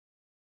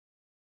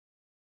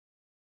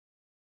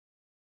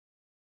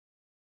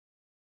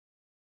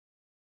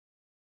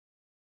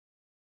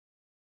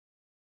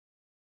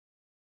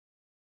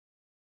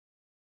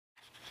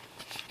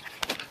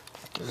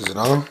Is it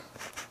on?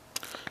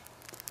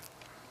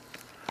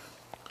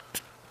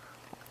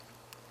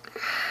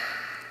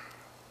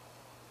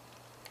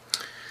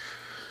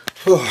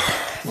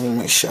 Let me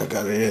make sure I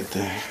got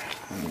everything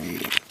I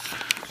need.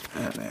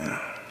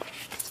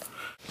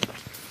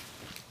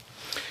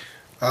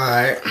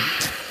 Alright.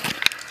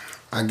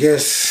 I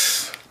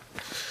guess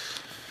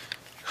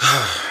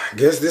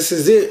this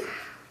is it.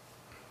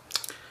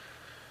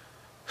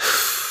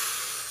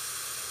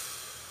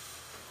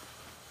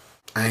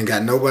 I ain't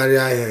got nobody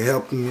out here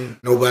helping me.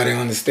 Nobody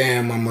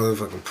understand my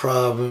motherfucking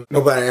problem.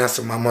 Nobody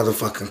answer my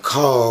motherfucking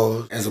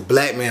calls. As a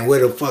black man, where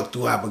the fuck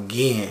do I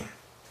begin?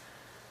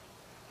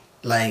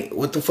 Like,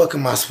 what the fuck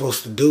am I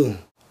supposed to do?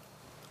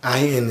 Out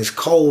here in this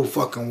cold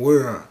fucking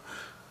world.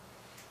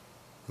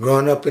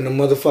 Growing up in the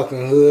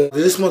motherfucking hood.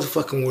 This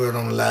motherfucking world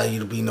don't allow you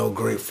to be no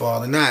great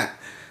father. Not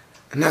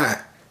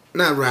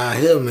right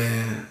here,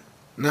 man.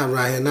 Not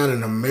right here, not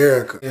in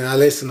America. You know, I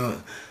listen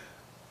to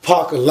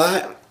Park a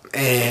lot.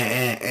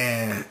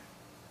 And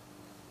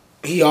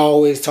he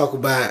always talk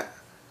about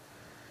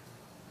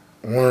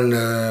wanting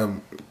to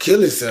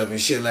kill himself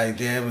and shit like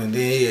that, and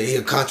then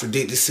he'll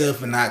contradict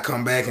himself and not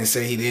come back and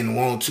say he didn't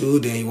want to,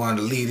 then he wanted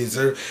to leave this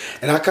earth.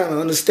 And I kind of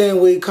understand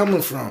where he's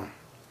coming from.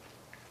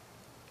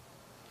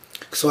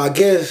 So I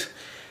guess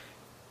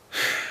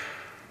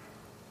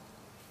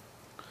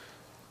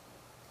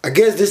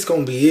this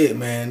gonna be it,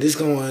 man. This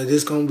gonna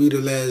be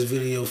the last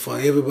video for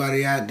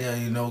everybody out there,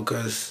 you know,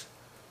 cause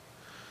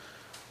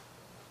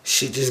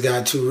shit just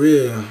got too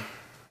real.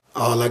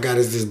 All I got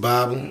is this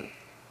Bible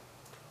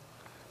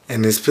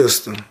and this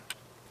pistol.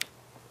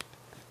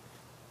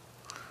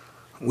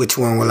 Which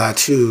one will I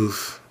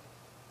choose?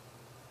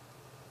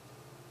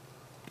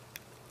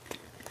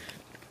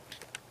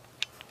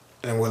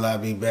 And will I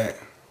be back?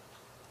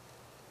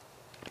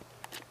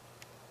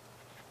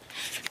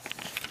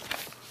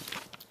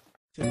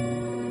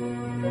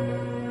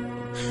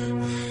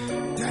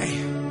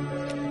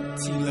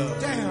 T-Luv.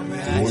 Damn,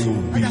 man.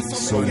 Royal Beat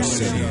So 7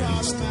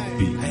 is the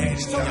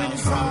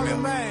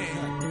beat.com.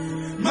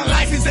 My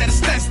life is at a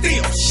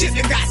standstill. Shit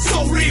that got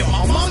so real.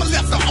 My mama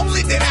left the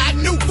only that I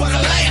knew for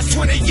the last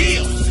 20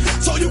 years.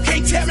 So you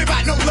can't tell me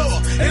about no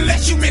love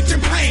unless you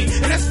mention pain.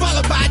 And that's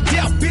followed by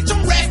death. Bitch,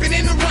 I'm rapping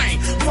in the rain.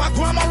 My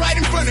grandma right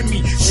in front of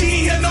me. She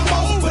ain't here no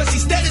more, but she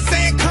steady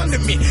saying come to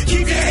me.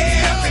 Keep your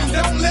head up and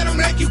don't let them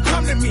make you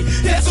come to me.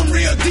 That's some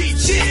real deep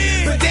shit,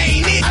 but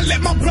they ain't it. I let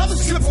my brother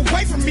slip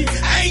away from me.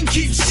 I ain't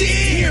keep shit.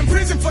 He in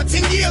prison for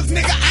 10 years,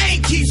 nigga. I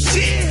ain't keep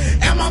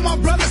shit. Am I my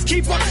brother's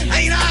keeper?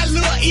 Ain't I a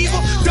little evil?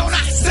 Don't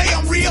I say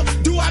I'm real?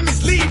 Do I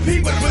mislead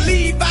people to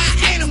believe I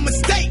ain't a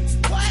mistake?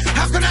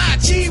 How can I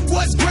achieve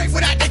what's great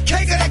without the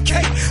cake or that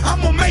cake?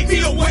 I'ma make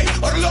me a way,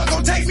 or the Lord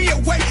gon' take me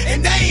away.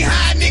 And that ain't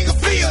how a nigga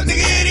feel,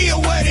 nigga, it is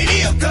what it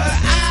is. Cause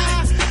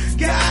I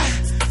got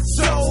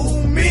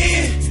so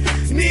many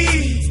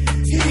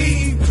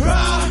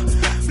problems,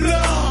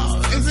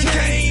 and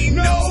can't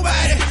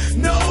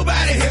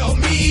nobody help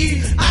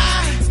me. I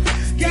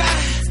got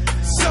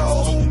so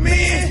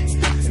many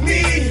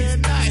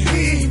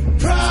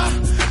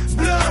problems,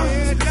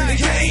 and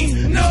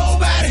can't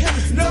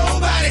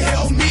nobody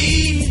help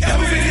me.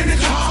 Ever been in the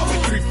car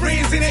with 3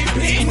 friends in they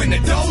pen? When the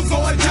doors go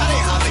ajar,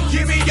 they holler,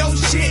 give me your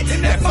shit.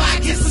 That fire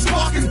gets to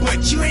sparking,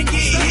 but you ain't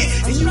get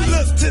hit. And you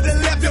look to the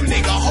left, your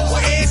nigga whole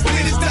head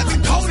split. It's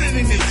nothing colder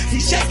than this.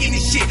 He's shaking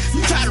his shit.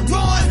 You try to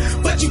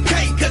run, but you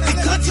can't, cause he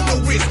cut to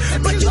your wrist.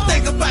 But you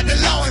think about the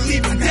law and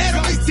leave him dead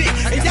on his dick.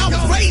 And y'all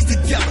was raised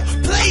together,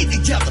 played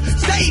together,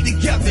 stayed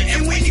together.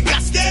 And when you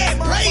got scared,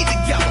 prayed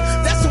together.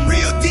 That's some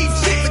real deep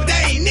shit, but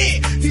that ain't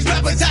it. These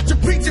rappers out here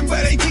preaching,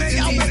 but they teaching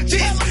y'all the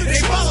gist.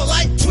 They follow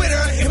like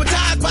Twitter,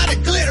 hypnotized by the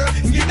glitter,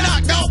 and get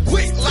knocked out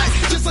quick like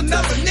just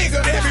another nigga.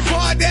 Every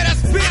bar that I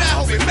spit, I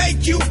hope it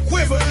make you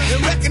quiver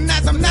and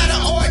recognize I'm not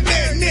an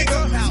ordinary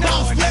nigga.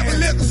 Boss level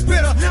liquor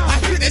spitter, I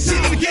spit that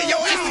shit to get your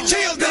ass to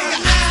chill, nigga.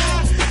 I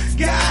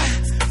got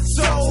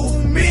so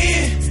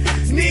many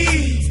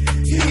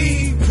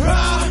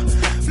problems,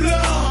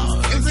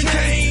 and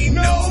can't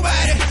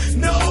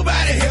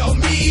nobody help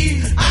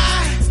me. I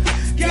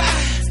got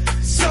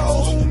so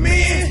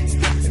many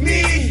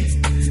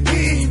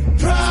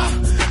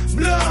problems,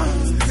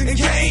 and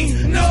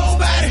can't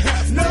nobody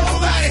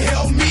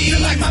help me.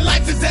 Feel like my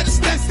life is at a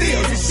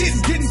standstill. This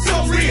shit's getting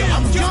so real.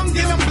 I'm young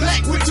and I'm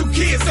black with 2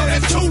 kids, so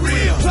that's too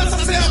real. Plus I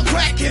sell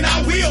crack and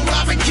I will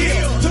rob and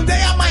kill.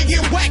 Someday I might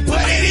get whacked,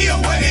 but it is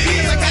what it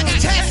is. I got the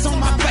tats on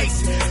my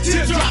face,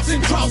 teardrops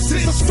and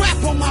crosses, a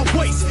strap on my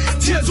waist,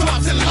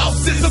 teardrops and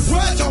losses, a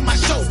grudge on my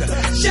shoulder,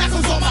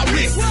 shackles on my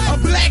wrist, a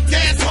black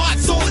ass heart,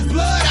 so it's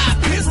blood I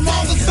piss from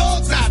all the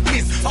thugs I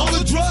missed, all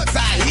the drugs I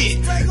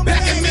hit.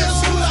 Back in middle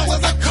school I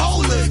was a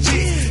cold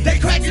legit. They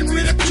cracking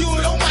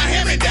ridiculed on my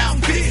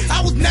hand-me-down fit.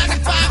 I was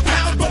 95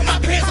 pounds, but my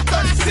pants are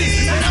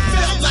 36, and I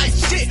felt like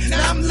shit.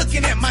 Now I'm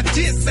looking at my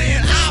jits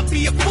saying I'll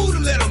be a fool to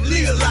let them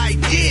live like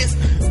this.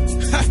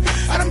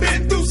 I done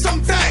been through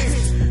some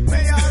things.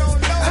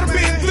 I done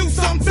been through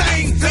some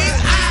things.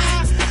 And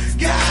I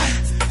got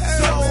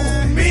so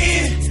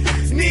many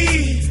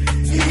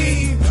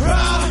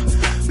problems,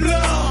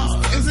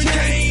 and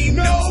can't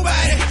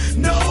nobody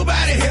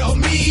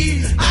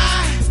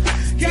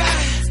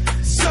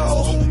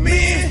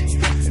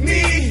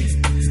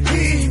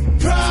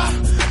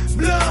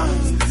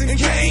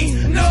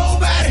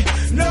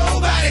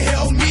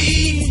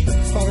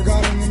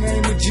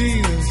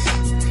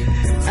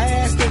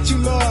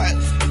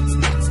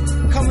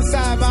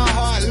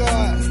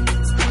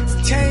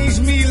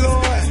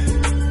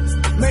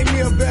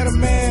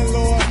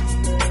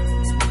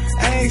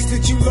thanks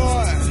that you,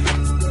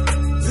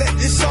 Lord. Let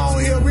this song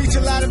here reach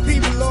a lot of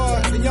people,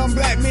 Lord. The young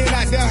black men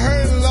out there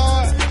hurting,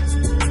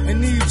 Lord,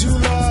 and need you,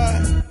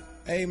 Lord.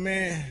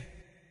 Amen.